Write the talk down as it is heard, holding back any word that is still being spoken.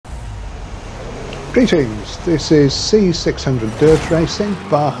Greetings, this is C600 Dirt Racing,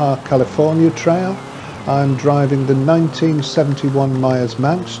 Baja, California Trail. I'm driving the 1971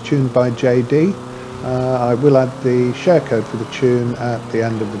 Manx tuned by JD. I will add the share code for the tune at the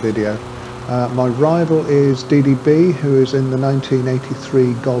end of the video. My rival is DDB, who is in the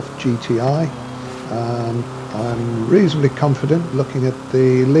 1983 Golf GTI. I'm reasonably confident, looking at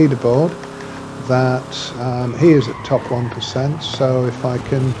the leaderboard, that he is at top 1%, so if I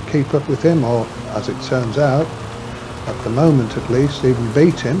can keep up with him, or as it turns out, at the moment at least, even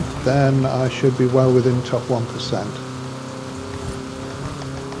beat him, then I should be well within top 1%.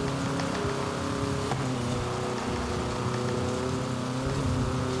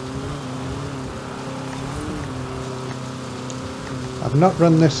 I've not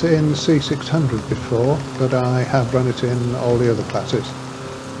run this in C600 before, but I have run it in all the other classes.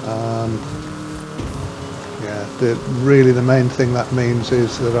 Really the main thing that means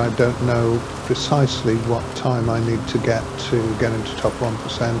is that I don't know precisely what time I need to get into top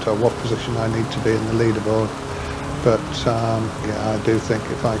 1%, or what position I need to be in the leaderboard. But yeah, I do think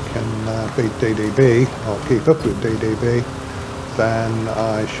if I can beat DDB, or keep up with DDB, then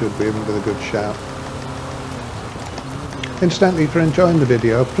I should be in with a good shout. Incidentally, if you're enjoying the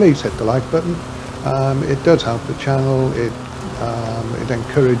video, please hit the like button. It does help the channel. It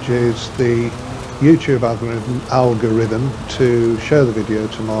encourages the YouTube algorithm to show the video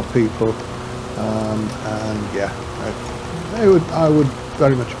to more people, and yeah, I would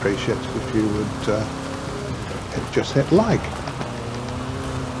very much appreciate it if you would just hit like.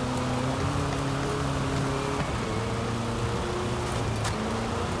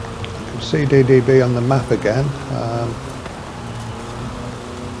 You can see DDB on the map again.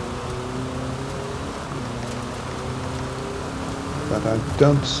 But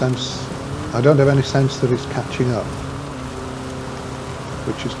I don't have any sense that it's catching up,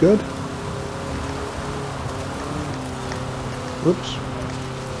 which is good. Whoops.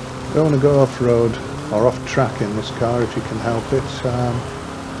 Don't want to go off-road or off-track in this car if you can help it.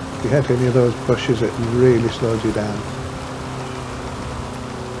 If you hit any of those bushes, it really slows you down.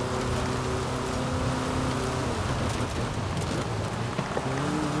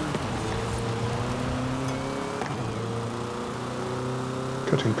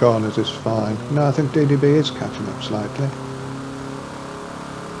 Cutting corners is fine. No, I think DDB is catching up slightly.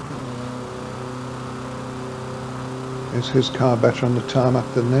 Is his car better on the tarmac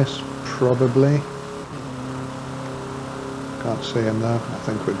than this? Probably. Can't see him though. I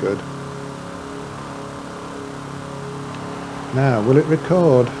think we're good. Now, will it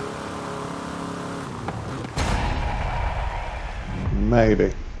record?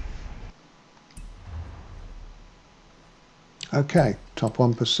 Maybe. Okay, top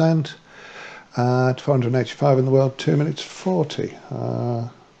 1%, at 485 in the world, 2 minutes 40. I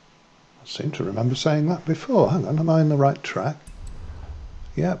seem to remember saying that before. Hang on, am I on the right track?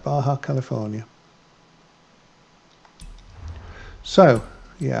 Yeah, Baja, California. So,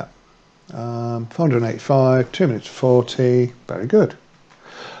 yeah, 485, 2 minutes 40, very good.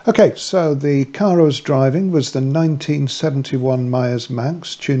 Okay, so the car I was driving was the 1971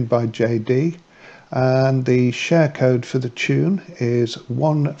 Manx tuned by JD. And the share code for the tune is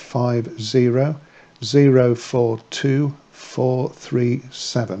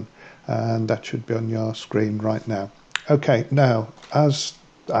 150042437, and that should be on your screen right now. Okay, now as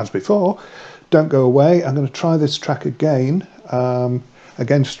before, don't go away. I'm going to try this track again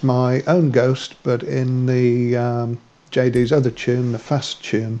against my own Ghost, but in the JD's other tune, the fast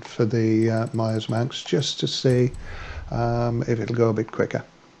tune for the Manx, just to see if it'll go a bit quicker,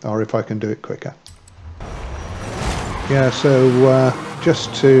 or if I can do it quicker. Yeah, so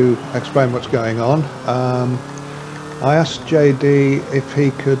just to explain what's going on, I asked JD if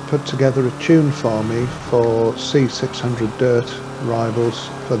he could put together a tune for me for C600 Dirt rivals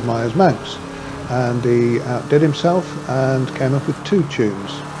for the Manx, and he outdid himself and came up with 2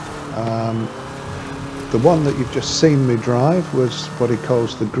 tunes. The one that you've just seen me drive was what he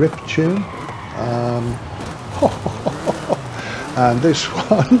calls the grip tune, and this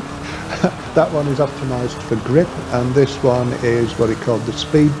one that one is optimised for grip, and this one is what he called the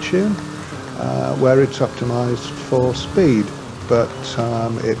speed tune, where it's optimised for speed, but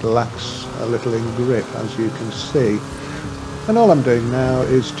it lacks a little in grip, as you can see. And all I'm doing now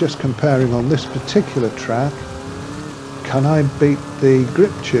is just comparing on this particular track, can I beat the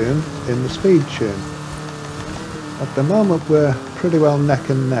grip tune in the speed tune? At the moment we're pretty well neck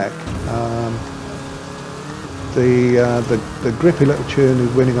and neck. The grippy little tune is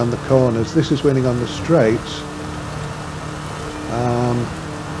winning on the corners. This is winning on the straights,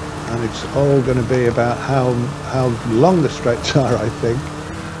 and it's all going to be about how long the straights are, I think.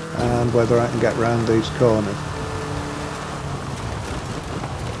 and whether I can get round these corners.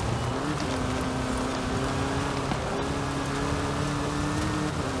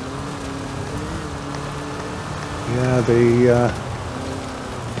 Yeah,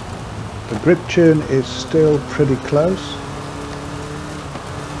 the grip tune is still pretty close.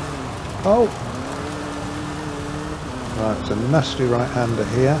 Oh! Right, it's a nasty right-hander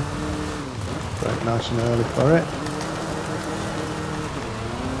here. Brake nice and early for it.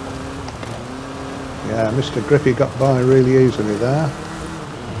 Yeah, Mr. Grippy got by really easily there.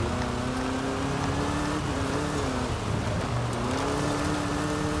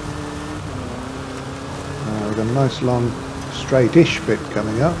 We've got a nice long straight-ish bit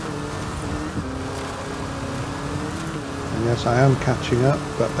coming up. And yes, I am catching up,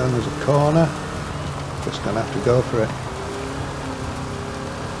 but then there's a corner. Just going to have to go for it.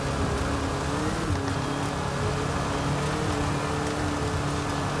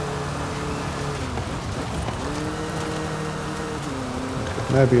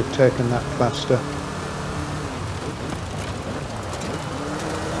 Could maybe have taken that faster.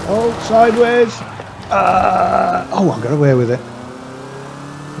 Oh, sideways! Oh, I got away with it.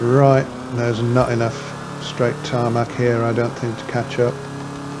 Right, there's not enough straight tarmac here, I don't think, to catch up.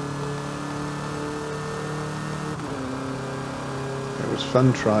 It was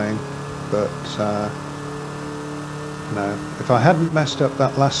fun trying, but no. If I hadn't messed up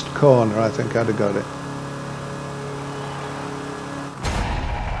that last corner, I think I'd have got it.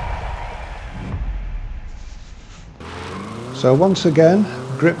 So once again,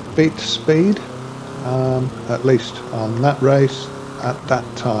 grip beats speed, at least on that race at that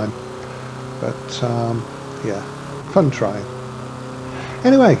time. But yeah, fun trying.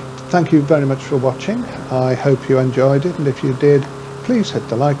 Anyway, thank you very much for watching. I hope you enjoyed it, and if you did, please hit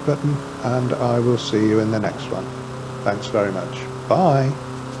the like button, and I will see you in the next one. Thanks very much. Bye.